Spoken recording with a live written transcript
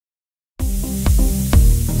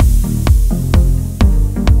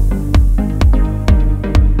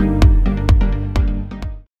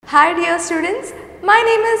Hi dear students, my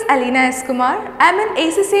name is Aleena Kumar. I am an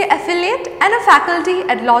ACCA affiliate and a faculty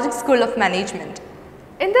at Logic School of Management.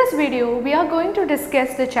 In this video, we are going to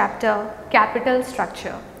discuss the chapter Capital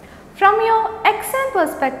Structure. From your exam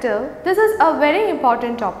perspective, this is a very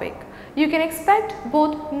important topic. You can expect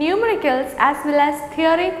both numericals as well as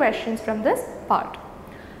theory questions from this part.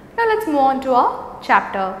 Now let's move on to our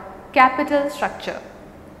chapter Capital Structure.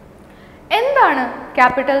 എന്താണ്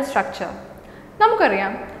capital structure?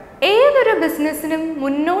 നമുക്കറിയാം ഏതൊരു ബിസിനസ്സിനും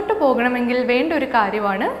മുന്നോട്ട് പോകണമെങ്കിൽ വേണ്ട ഒരു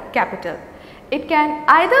കാര്യമാണ് capital. It can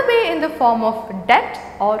either be in the form of debt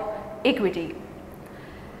or equity.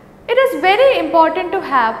 It is very important to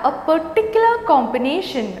have a particular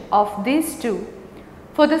combination of these two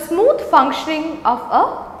for the smooth functioning of a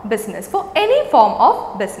business, for any form of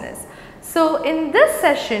business. So in this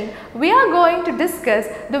session, we are going to discuss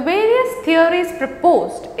the various theories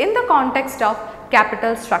proposed in the context of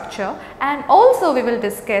capital structure, and also we will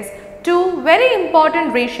discuss two very important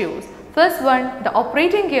ratios. First one, the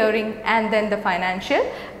operating gearing, and then the financial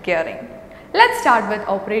gearing. Let's start with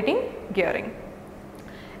operating gearing.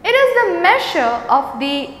 It is the measure of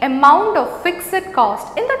the amount of fixed cost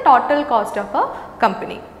in the total cost of a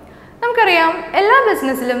company. നമുക്കറിയാം എല്ലാ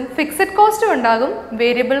ബിസിനസ്സിലും fixed കോസ്റ്റും ഉണ്ടാകും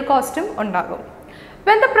variable കോസ്റ്റും ഉണ്ടാകും.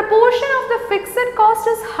 When the proportion of the fixed cost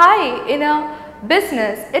is high in a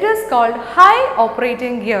business, it is called high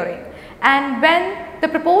operating gearing, and when the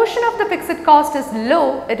proportion of the fixed cost is low,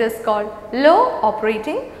 it is called low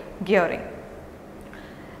operating gearing.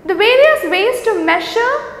 The various ways to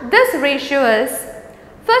measure this ratio is,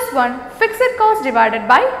 first one, fixed cost divided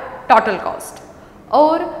by total cost,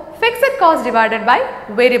 or fixed cost divided by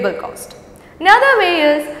variable cost. Another way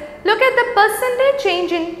is, look at the percentage change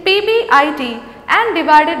in PBIT and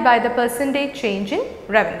divided by the percentage change in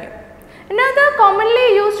revenue. Another commonly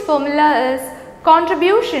used formula is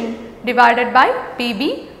contribution divided by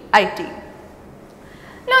PBIT.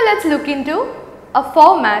 Now let's look into a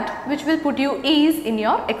format which will put you ease in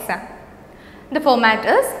your exam. The format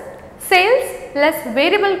is sales less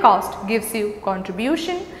variable cost gives you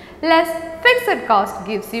contribution, less fixed cost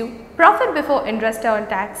gives you profit before interest on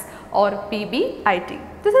tax, or PBIT.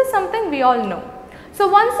 This is something we all know. So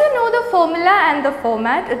once you know the formula and the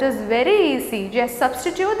format, it is very easy. Just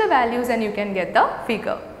substitute the values and you can get the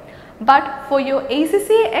figure. But for your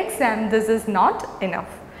ACCA exam, this is not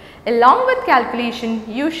enough. Along with calculation,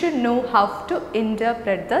 you should know how to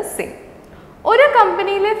interpret the same. ഒരു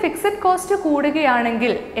കമ്പനിയിലെ fixed cost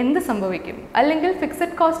കൂടുകയാണെങ്കിൽ എന്ത് സംഭവിക്കും, അല്ലെങ്കിൽ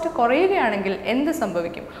fixed cost കുറയുകയാണെങ്കിൽ എന്ത്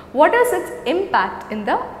സംഭവിക്കും? What is its impact in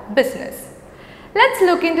the business? Let's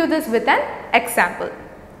look into this with an example.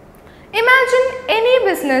 Imagine any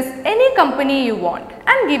business, any company you want,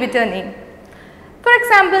 and give it a name. For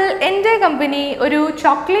example, എൻ്റെ company ഒരു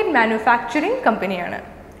chocolate manufacturing കമ്പനിയാണ്,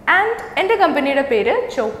 and എൻ്റെ കമ്പനിയുടെ പേര്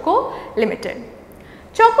choco limited.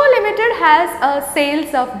 Choco Limited has a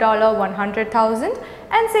sales of $100,000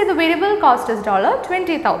 and say the variable cost is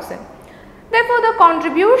 $20,000. Therefore, the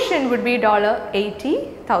contribution would be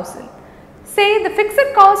 $80,000. Say the fixed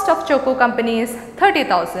cost of Choco company is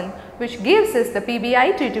 $30,000, which gives us the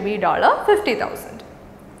PBIT to be $50,000.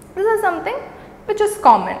 This is something which is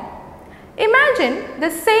common. Imagine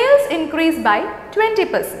the sales increase by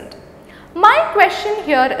 20%. My question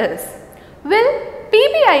here is, will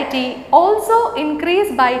PBIT also increase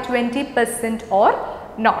by 20% or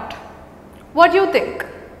not? What do you think?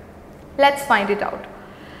 Let's find it out.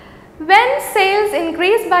 When sales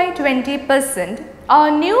increase by 20%, our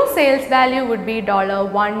new sales value would be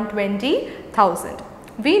 $120,000.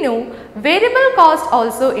 We know variable cost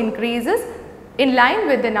also increases in line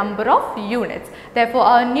with the number of units. Therefore,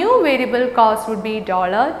 our new variable cost would be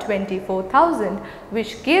 $24,000,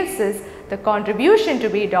 which gives us the contribution to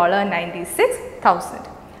be $96,000.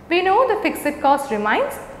 We know the fixed cost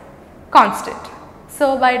remains constant. So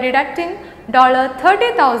by deducting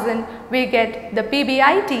 $30,000, we get the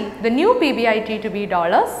PBIT, the new PBIT to be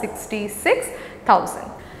 $66,000.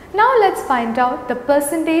 Now let's find out the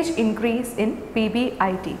percentage increase in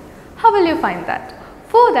PBIT. How will you find that?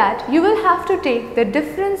 For that, you will have to take the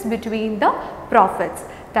difference between the profits,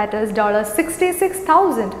 that is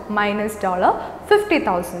 $66,000 minus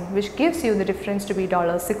 $50,000, which gives you the difference to be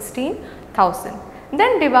 $16,000.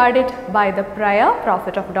 Then divide it by the prior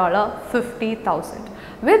profit of $50,000.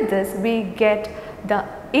 With this, we get the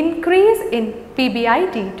increase in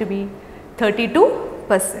PBIT to be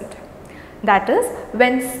 32%. That is,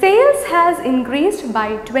 when sales has increased by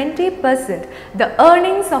 20%, the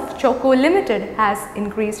earnings of Choco Limited has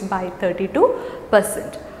increased by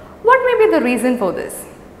 32%. What may be the reason for this?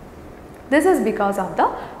 This is because of the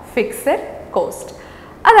fixed cost.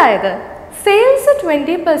 അതായത് sales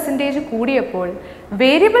 20% കൂടിയപ്പോൾ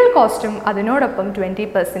variable costum അതിനോടൊപ്പം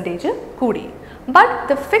 20% കൂടി. But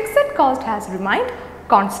the fixed cost has remained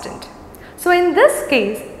constant. So in this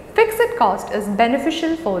case, fixed cost is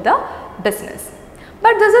beneficial for the business.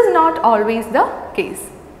 But this is not always the case.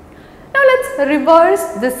 Now let's reverse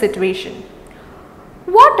this situation.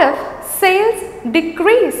 What if sales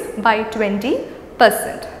decrease by 20%?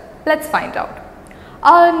 Let's find out.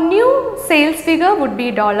 Our new sales figure would be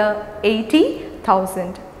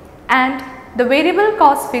 $80,000 and the variable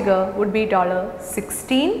cost figure would be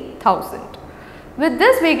 $16,000. With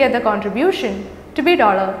this we get the contribution to be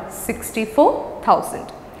 $64,000.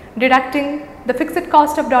 Deducting the fixed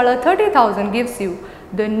cost of $30,000 gives you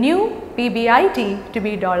the new PBIT to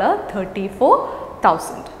be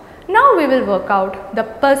 $34,000. Now we will work out the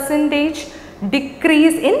percentage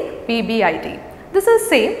decrease in PBIT. This is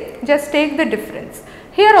same, just take the difference.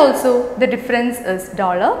 Here also the difference is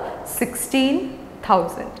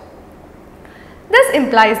 $16,000. This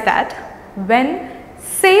implies that when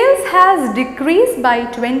sales has decreased by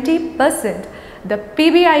 20%, the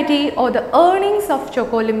PBIT or the earnings of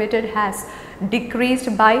Choco Limited has decreased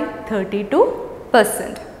by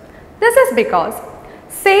 32%. This is because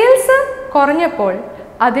sales കുറഞ്ഞപ്പോൾ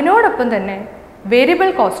അതിനോടൊപ്പം തന്നെ variable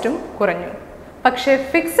കോസ്റ്റും കുറഞ്ഞു. പക്ഷേ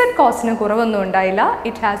fixed കോസ്റ്റിന് കുറവൊന്നും ഉണ്ടായില്ല.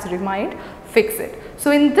 It has remained fixed. So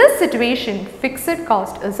in this situation, fixed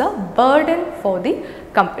cost is a burden for the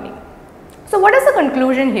company. So what is the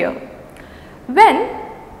conclusion here? When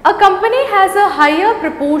a company has a higher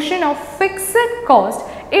proportion of fixed cost,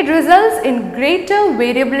 it results in greater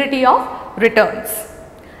variability of returns.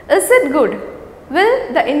 Is it good? Will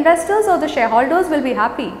the investors or the shareholders will be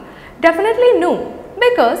happy? Definitely no,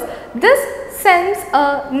 because this sends a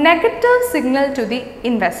negative signal to the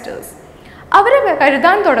investors. അവരെ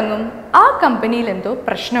കരുതാൻ തുടങ്ങും ആ കമ്പനിയിൽ എന്തോ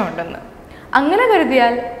പ്രശ്നമുണ്ടെന്ന്. അങ്ങനെ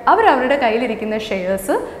കരുതിയാൽ അവരവരുടെ കയ്യിലിരിക്കുന്ന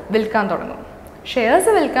ഷെയർസ് വിൽക്കാൻ തുടങ്ങും. ഷെയർസ്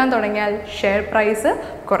വിൽക്കാൻ തുടങ്ങിയാൽ ഷെയർ പ്രൈസ്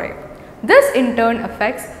കുറയും. This in turn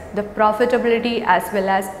affects the profitability as well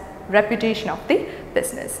as reputation of the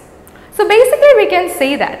business. So basically we can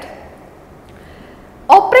say that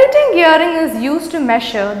operating gearing is used to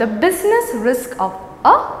measure the business risk of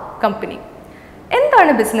a company.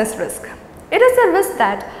 എന്താണ് business risk? It is a risk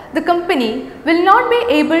that the company will not be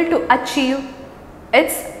able to achieve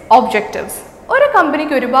its objectives. ഒരു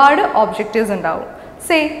കമ്പനിക്ക് ഒരുപാട് objectives ഉണ്ടാവും.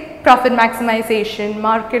 Say profit maximization,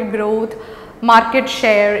 market growth, market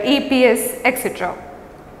share, EPS, etc.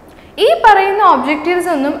 ഈ പറയുന്ന objectives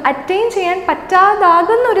ഒന്നും attain ചെയ്യാൻ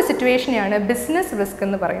പറ്റാതാകുന്ന ഒരു സിറ്റുവേഷനെയാണ് ബിസിനസ് റിസ്ക്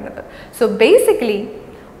എന്ന് പറയുന്നത്. So basically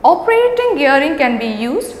operating gearing can be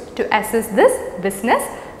used to assess this business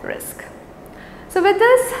risk. So with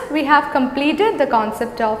this we have completed the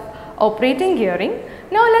concept of operating gearing.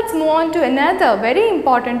 Now let's move on to another very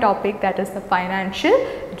important topic, that is the financial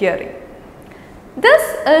gearing. This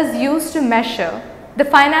is used to measure the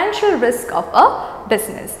financial risk of a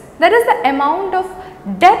business. That is the amount of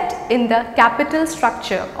debt in the capital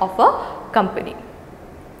structure of a company.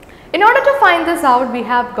 In order to find this out, we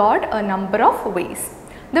have got a number of ways.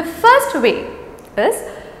 The first way is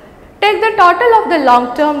take the total of the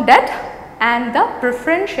long-term debt and the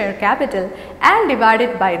preference share capital and divide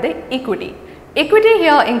it by the equity. Equity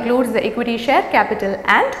here includes the equity share capital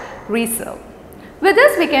and reserve. With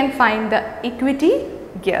this we can find the equity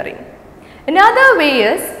gearing. Another way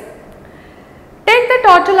is take the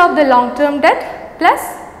total of the long-term debt plus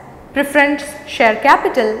preference share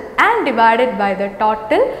capital and divide it by the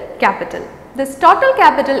total capital. This total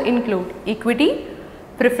capital include equity,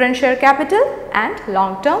 preference share capital and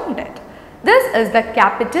long-term debt. This is the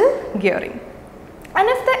capital gearing. And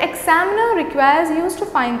if the examiner requires you to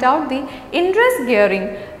find out the interest gearing,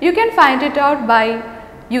 you can find it out by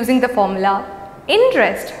using the formula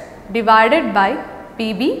interest divided by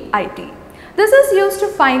PBIT. This is used to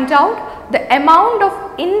find out the amount of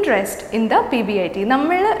interest in the PBIT.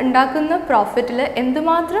 നമ്മൾ ഉണ്ടാക്കുന്ന പ്രോഫിറ്റിൽ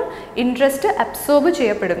എന്തുമാത്രം interest absorb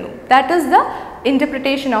ചെയ്യപ്പെടുന്നു. That is the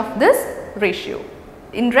interpretation of this ratio,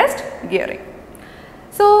 interest gearing.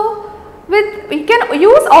 So we can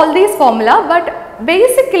use all these formula, but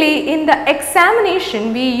basically in the examination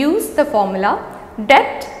we use the formula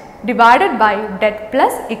debt divided by debt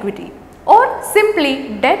plus equity, or simply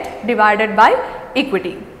debt divided by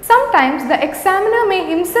equity. Sometimes the examiner may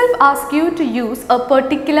himself ask you to use a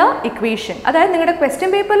particular equation. അതായത് നിങ്ങളുടെ question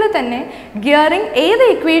പേപ്പറിൽ തന്നെ gearing ഏത്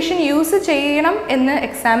equation use ചെയ്യണം എന്ന്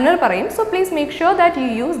examiner പറയും. So please make sure that you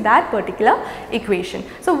use that particular equation.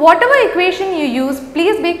 So what ever equation you use,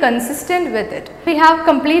 please be consistent with it. We have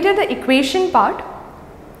completed the equation part.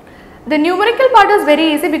 The numerical part is very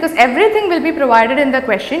easy because everything will be provided in the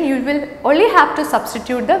question. You will only have to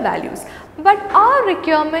substitute the values. But our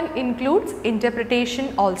requirement includes interpretation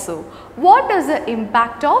also. What is the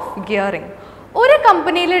impact of gearing? ഒരു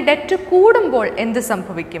കമ്പനിയിൽ debt കൂടുമ്പോൾ എന്ത്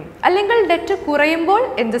സംഭവിക്കും, അല്ലെങ്കിൽ debt കുറയുമ്പോൾ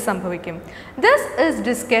എന്ത് സംഭവിക്കും? This is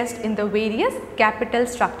discussed in the various capital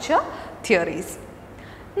structure theories.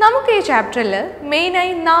 നമുക്ക് ഈ ചാപ്റ്ററിൽ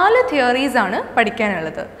മെയിനായി 4 തിയറീസ് ആണ്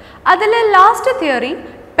പഠിക്കാനുള്ളത്. അതിൽ last theory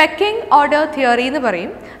pecking order theory എന്ന്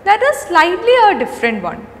പറയും. That is slightly a different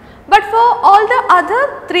one. But for all the other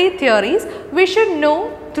 3 theories, we should know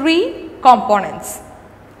 3 components.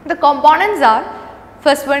 The components are,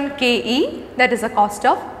 first one KE, that is the cost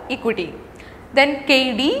of equity. Then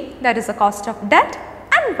KD, that is the cost of debt,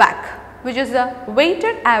 and WACC, which is the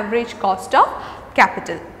weighted average cost of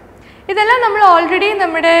capital. ഇതെല്ലാം നമ്മൾ already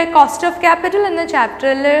നമ്മുടെ cost of capital എന്ന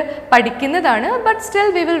ചാപ്റ്ററിൽ പഠിക്കുന്നതാണ്. But still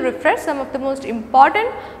we will refresh some of the most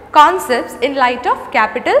important concepts in light of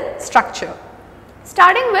capital structure.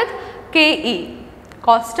 Starting with KE,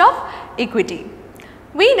 cost of equity.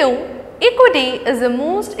 We know equity is the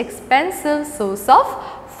most expensive source of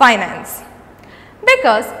finance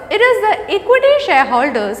because it is the equity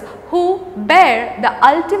shareholders who bear the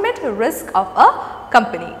ultimate risk of a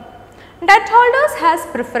company. Debt holders has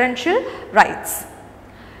preferential rights.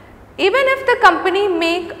 Even if the company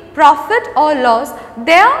make profit or loss,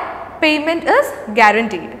 their payment is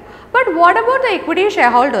guaranteed. But what about the equity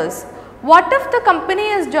shareholders? What if the company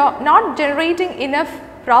is not generating enough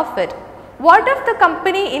profit? What if the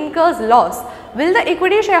company incurs loss? Will the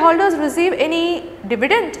equity shareholders receive any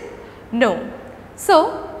dividend? No. So,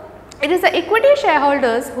 it is the equity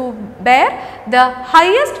shareholders who bear the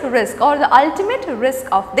highest risk or the ultimate risk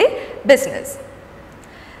of the business.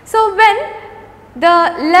 So, when the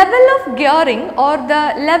level of gearing or the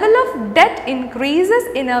level of debt increases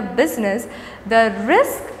in a business, the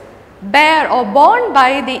risk bear or borne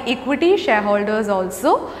by the equity shareholders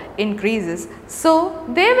also increases. So,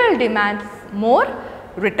 they will demand more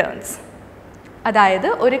returns. അതായത്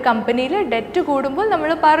ഒരു കമ്പനിയിൽ debt കൂടുമ്പോൾ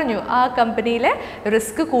നമ്മൾ പറഞ്ഞു ആ കമ്പനിയിലെ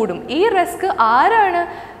risk കൂടും. ഈ റിസ്ക് ആരാണ്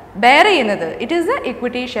ബെയർ ചെയ്യുന്നത്? It is the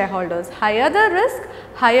equity shareholders. Higher the risk,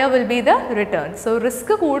 higher will be the return. So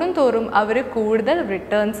risk കൂടും തോറും അവർ കൂടുതൽ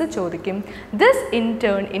റിട്ടേൺസ് ചോദിക്കും. This in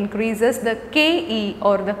turn increases the KE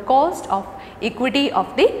or the cost of equity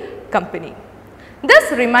of the company. This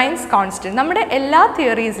remains constant. നമ്മുടെ എല്ലാ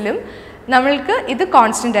തിയറീസിലും നമ്മൾക്ക് ഇത്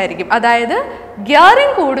constant ആയിരിക്കും. അതായത്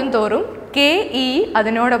ഗിയറിംഗ് കൂടും തോറും KE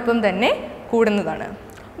അതിനോടൊപ്പം തന്നെ കൂടുന്നതാണ്.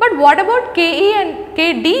 But what about KE and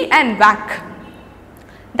KD and WACC?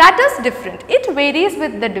 That is different. It varies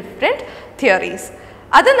with the different theories.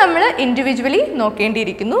 അത് നമ്മൾ individually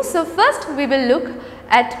നോക്കേണ്ടിയിരിക്കുന്നു. So first we will look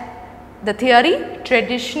at the theory,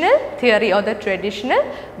 traditional theory or the traditional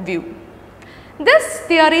view. This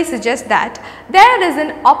theory suggests that there is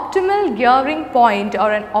an optimal gearing point or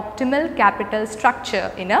an optimal capital structure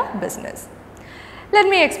in a business. Let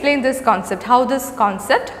me explain this concept, how this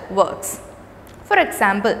concept works. For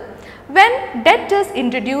example, when debt is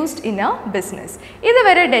introduced in a business,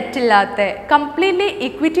 ഇതുവരെ debt ഇല്ലാത്ത completely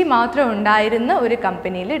equity മാത്രം ഉണ്ടായിരുന്ന ഒരു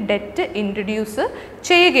കമ്പനിയിൽ debt introduce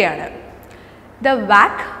ചെയ്യുകയാണ്. The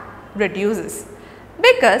WACC reduces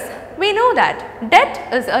because we know that debt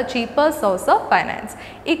is a cheaper source of finance.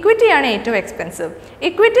 Equity ആണ് ഏറ്റവും expensive.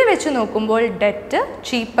 Equity വെച്ച് നോക്കുമ്പോൾ debt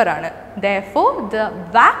ചീപ്പറാണ്. Therefore, the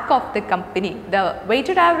WACC of the company, the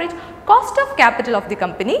weighted average cost of capital of the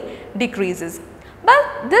company decreases. But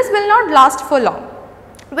this will not last for long.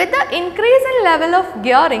 With the increase in level of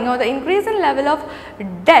gearing or the increase in level of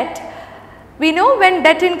debt, we know when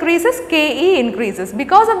debt increases, KE increases.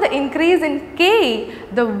 Because of the increase in KE,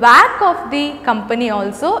 the WACC of the company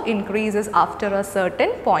also increases after a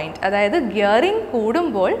certain point. അതായത് gearing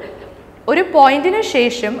കൂടുമ്പോൾ ഒരു പോയിന്റിന്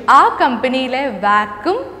ശേഷം ആ കമ്പനിയിലെ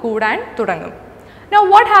WACCും കൂടാൻ തുടങ്ങും. Now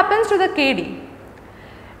what happens to the KD?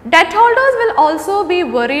 Debt holders will also be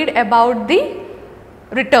worried about the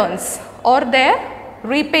returns or their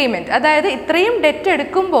repayment. അതായത് ഇത്രയും ഡെറ്റ്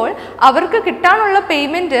എടുക്കുമ്പോൾ അവർക്ക് കിട്ടാനുള്ള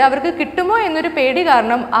പേയ്മെൻറ്റ് അവർക്ക് കിട്ടുമോ എന്നൊരു പേടി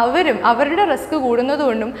കാരണം അവരും അവരുടെ risk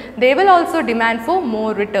കൂടുന്നതുകൊണ്ടും they will also demand for more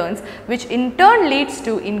returns which in turn leads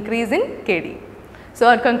to increase in KD. So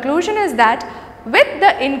our conclusion is that with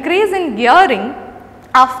the increase in gearing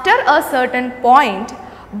after A certain point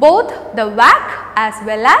both the WACC as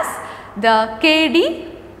well as the KD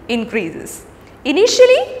increases.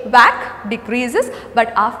 Initially WACC decreases, but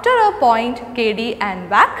after a point KD and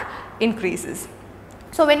WACC increases.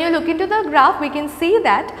 So when you look into the graph, we can see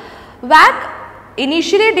that WACC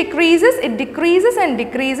initially decreases, it decreases and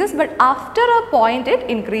decreases, but after a point it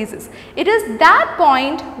increases. It is that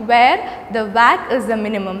point where the WACC is the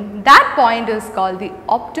minimum. That point is called the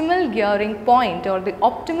optimal gearing point or the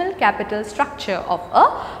optimal capital structure of a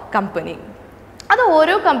company. അത്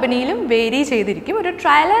ഓരോ കമ്പനിയിലും vary ചെയ്തിരിക്കും. ഒരു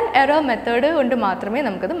trial and error method കൊണ്ട് മാത്രമേ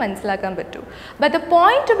നമുക്കത് മനസ്സിലാക്കാൻ പറ്റൂ. But the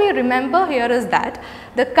point two B remember here is that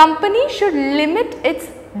the company should limit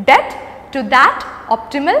it's debt to that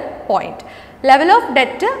optimal point. Level of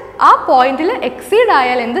debt ആ പോയിന്റിൽ എക്സീഡ്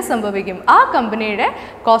ആയാൽ എന്ത് സംഭവിക്കും? ആ കമ്പനിയുടെ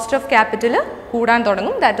കോസ്റ്റ് ഓഫ് ക്യാപിറ്റൽ കൂടാൻ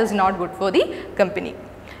തുടങ്ങും. That is not good for the company.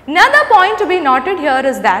 Another point to be noted here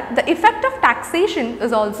is that the effect of taxation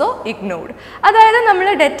is also ignored. അതായത് നമ്മൾ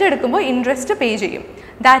ഡെറ്റ് എടുക്കുമ്പോൾ ഇൻട്രസ്റ്റ് പേ ചെയ്യും.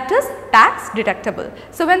 That is tax deductible.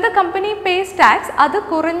 So when the company pays tax, അത്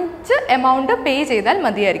കുറച്ച് amount pay ചെയ്താൽ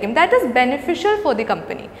മതിയായിരിക്കും. That is beneficial for the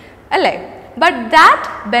company. അല്ലേ? But that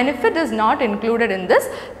benefit is not included in this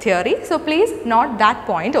theory. So please note that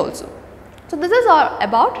point also. So this is all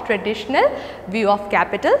about traditional view of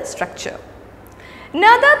capital structure.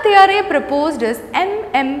 Another theory proposed is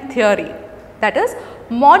MM theory, that is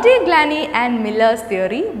Modigliani and Miller's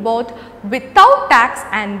theory, both without tax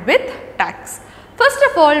and with tax. First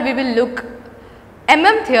of all, we will look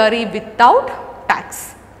MM theory without tax.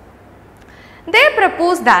 They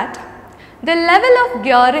propose that the level of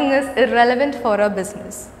gearing is irrelevant for a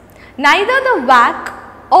business. Neither the WACC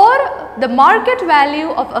or the market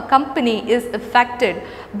value of a company is affected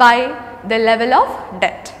by the level of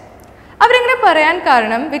debt. അവരിങ്ങനെ പറയാൻ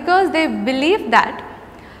കാരണം because they believe that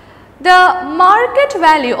the market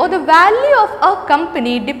value or the value of a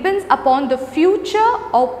company depends upon the future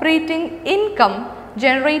operating income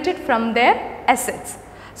generated from their assets.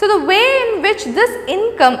 So the way in which this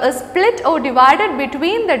income is split or divided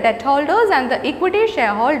between the debt holders and the equity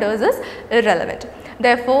shareholders is irrelevant.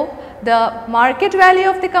 Therefore, the market value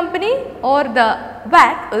of the company or the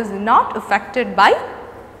WACC is not affected by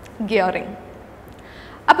gearing.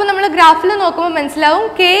 അപ്പോൾ നമ്മൾ ഗ്രാഫിൽ നോക്കുമ്പോൾ മനസ്സിലാവും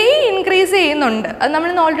KE increase ചെയ്യുന്നുണ്ട്. അത് നമ്മൾ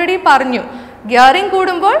already പറഞ്ഞു. Gearing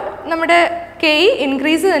കൂടുമ്പോൾ നമ്മുടെ KE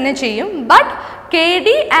ഇൻക്രീസ് തന്നെ ചെയ്യും. But KD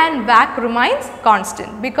and WACC remains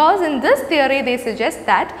constant because in this theory they suggest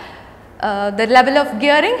that the level of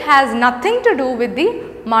gearing has nothing to do with the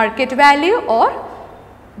market value or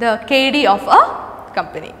the KD of a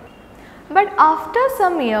company. But after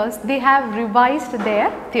some years they have revised their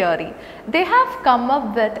theory. They have come up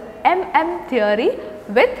with MM theory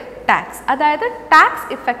with tax. അതായത് tax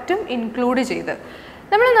ഇഫക്റ്റും include ചെയ്ത്.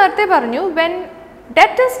 നമ്മൾ നേരത്തെ പറഞ്ഞു when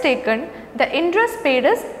debt is taken the interest paid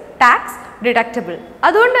is tax deductible.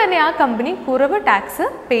 അതുകൊണ്ട് തന്നെ ആ company കുറവ് tax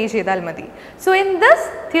പേ ചെയ്താൽ മതി. So in this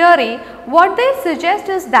theory what they suggest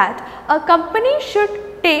is that a company should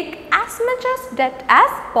take as much as debt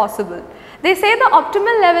as possible. They say the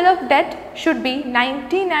optimal level of debt should be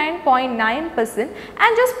 99.9%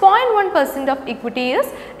 and just 0.1% of equity is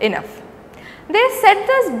enough. They said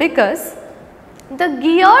this because the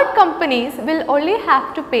geared companies will only have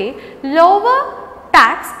to pay lower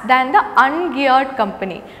tax than the ungeared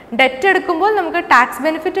company. Debt എടുക്കുമ്പോൾ നമുക്ക് tax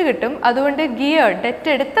benefit കിട്ടും. അതുകൊണ്ട് geared debt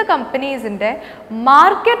എടുത്ത കമ്പനീസിൻ്റെ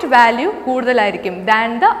market value കൂടുതലായിരിക്കും than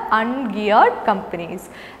the ungeared companies.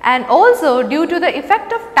 And also due to the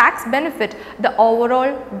effect of tax benefit, the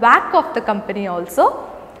overall WACC of the company also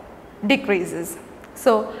decreases.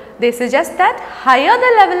 So they suggest that higher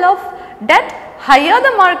the level of debt, higher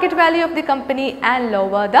the market value of the company and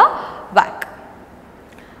lower the WACC.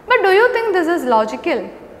 But do you think this is logical?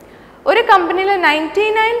 ഒരു കമ്പനിയിൽ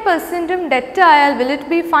 99% debt ആയാൽ will it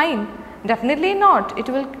be fine? Definitely not. It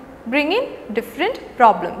will bring in different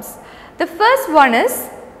problems. The first one is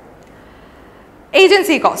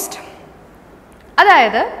agency cost.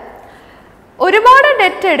 അതായത് ഒരുപാട്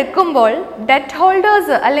debt എടുക്കുമ്പോൾ debt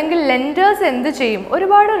holders അല്ലെങ്കിൽ lenders എന്ത് ചെയ്യും?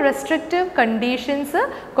 ഒരുപാട് റെസ്ട്രിക്റ്റീവ് കണ്ടീഷൻസ്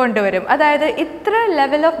കൊണ്ടുവരും. അതായത് ഇത്ര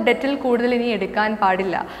ലെവൽ ഓഫ് ഡെറ്റിൽ കൂടുതൽ ഇനി എടുക്കാൻ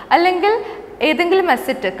പാടില്ല, അല്ലെങ്കിൽ ഏതെങ്കിലും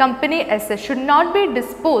asset company asset should not be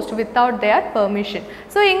disposed without there permission.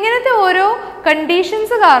 So ഇങ്ങനത്തെ ഓരോ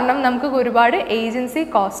കണ്ടീഷൻസ് കാരണം നമുക്ക് ഒരുപാട് ഏജൻസി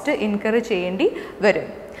കോസ്റ്റ് ഇൻകർ ചെയ്യേണ്ടി വരും.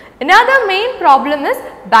 Another main problem is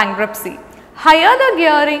bankruptcy. Higher the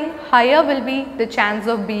gearing, higher will be the chance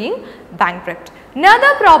of being bankrupt.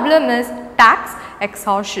 Another problem is tax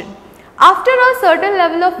exhaustion. After a certain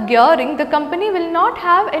level of gearing, the company will not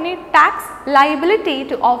have any tax liability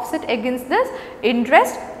to offset against this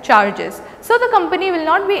interest charges. So the company will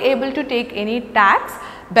not be able to take any tax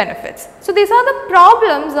benefits. So these are the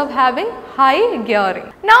problems of having high gearing.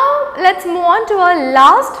 Now let's move on to our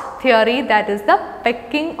last theory, that is the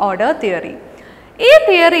pecking order theory. ഈ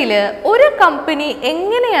തിയറിയിൽ ഒരു company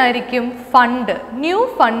എങ്ങനെയായിരിക്കും new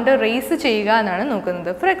fund raise ചെയ്യുക എന്നാണ് നോക്കുന്നത്.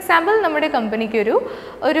 For example നമ്മുടെ കമ്പനിക്ക്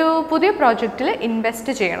ഒരു പുതിയ പ്രോജക്റ്റിൽ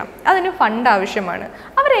ഇൻവെസ്റ്റ് ചെയ്യണം, അതിന് ഫണ്ട് ആവശ്യമാണ്.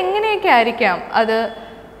 അവരെങ്ങനെയൊക്കെ ആയിരിക്കാം അത്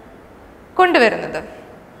കൊണ്ടുവരുന്നത്?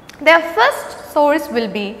 Their first source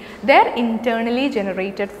will be their internally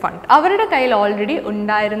generated fund. അവരുടെ കയ്യിൽ ഓൾറെഡി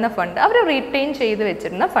ഉണ്ടായിരുന്ന ഫണ്ട്, അവർ റീറ്റെയിൻ ചെയ്ത്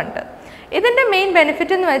വെച്ചിരുന്ന ഫണ്ട്. ഇതിൻ്റെ മെയിൻ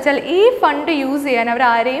ബെനിഫിറ്റ് എന്ന് വെച്ചാൽ ഈ ഫണ്ട് യൂസ് ചെയ്യാൻ അവർ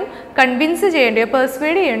ആരെയും കൺവിൻസ് ചെയ്യേണ്ടയോ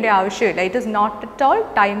പെർസ്വേഡ് ചെയ്യേണ്ടയോ ആവശ്യമില്ല. It is not at all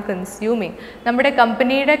time consuming. നമ്മുടെ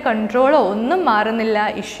കമ്പനിയുടെ കൺട്രോളോ ഒന്നും മാറുന്നില്ല,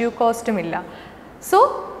 ഇഷ്യൂ കോസ്റ്റും ഇല്ല. So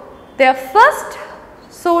their first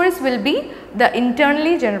source will be the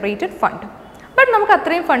internally generated fund. But നമുക്ക്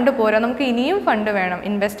അത്രയും ഫണ്ട് പോരാ, നമുക്ക് ഇനിയും ഫണ്ട് വേണം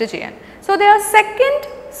ഇൻവെസ്റ്റ് ചെയ്യാൻ. So their second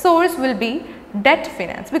source will be debt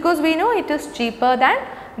finance, because we know it is cheaper than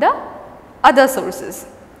the other sources.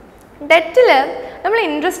 ഡെറ്റിൽ നമ്മൾ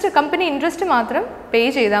company interest മാത്രം പേ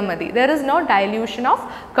ചെയ്താൽ മതി. There is no dilution of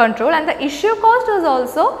control and the issue cost is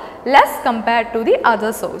also less compared to the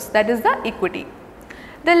other source, that is the equity.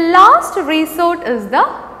 The last റീസോർട്ട് is the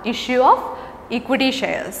issue of equity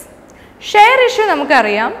shares. Share issue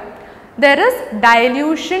നമുക്കറിയാം, there is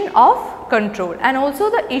dilution of control and also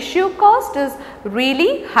the issue cost is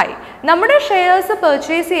really high. നമ്മുടെ shares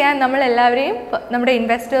purchase ചെയ്യാൻ നമ്മൾ എല്ലാവരെയും നമ്മുടെ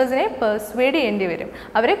ഇൻവെസ്റ്റേഴ്സിനെ persuade ചെയ്യേണ്ടി വരും,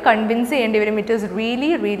 അവരെ convince ചെയ്യേണ്ടി വരും. It is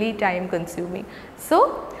really time consuming. So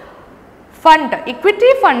fund,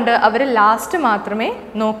 equity fund our last മാത്രമേ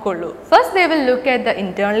നോക്കുള്ളൂ. First they will look at the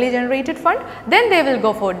internally generated fund, then they will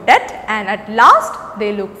go for debt, and at last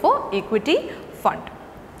they look for equity fund.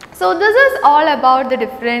 So this is all about the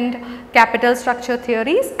different capital structure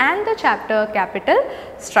theories and the chapter capital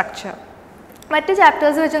structure. മറ്റ്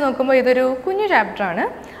chapters വെച്ച് നോക്കുമ്പോൾ ഇതൊരു കുഞ്ഞു chapter ആണ്,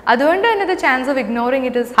 അതുകൊണ്ട് തന്നെ the chance of ignoring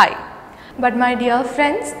it is high. But my dear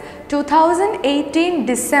friends, 2018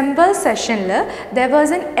 December sessionൽ there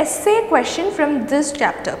was an essay question from this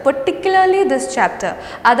chapter, particularly this chapter.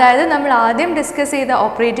 അതായത് നമ്മൾ ആദ്യം ഡിസ്കസ് ചെയ്ത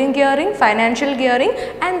operating gearing, financial gearing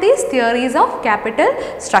and these theories of capital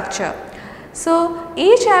structure. So ഈ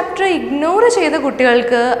chapter ignore ചെയ്ത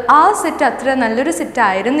കുട്ടികൾക്ക് ആ set അത്ര നല്ലൊരു സെറ്റ്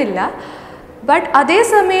ആയിരുന്നില്ല. ബട്ട്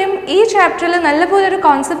അതേസമയം ഈ ചാപ്റ്ററിൽ നല്ലപോലെ ഒരു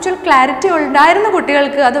കോൺസെപ്ച്വൽ ക്ലാരിറ്റി ഉണ്ടായിരുന്ന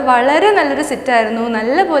കുട്ടികൾക്ക് അത് വളരെ നല്ലൊരു സെറ്റായിരുന്നു,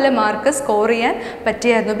 നല്ലപോലെ മാർക്ക് സ്കോർ ചെയ്യാൻ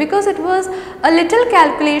പറ്റിയായിരുന്നു. Because it was A little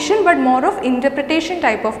calculation but more of interpretation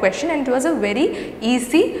type of question and it was A very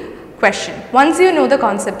easy question once you know the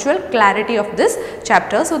conceptual clarity of this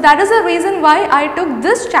chapter. So that is the reason why I took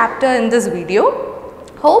this chapter in this video.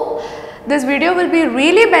 Hope this video will be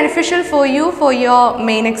really beneficial for you for your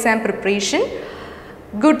main exam preparation.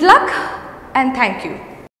 Good luck and thank you.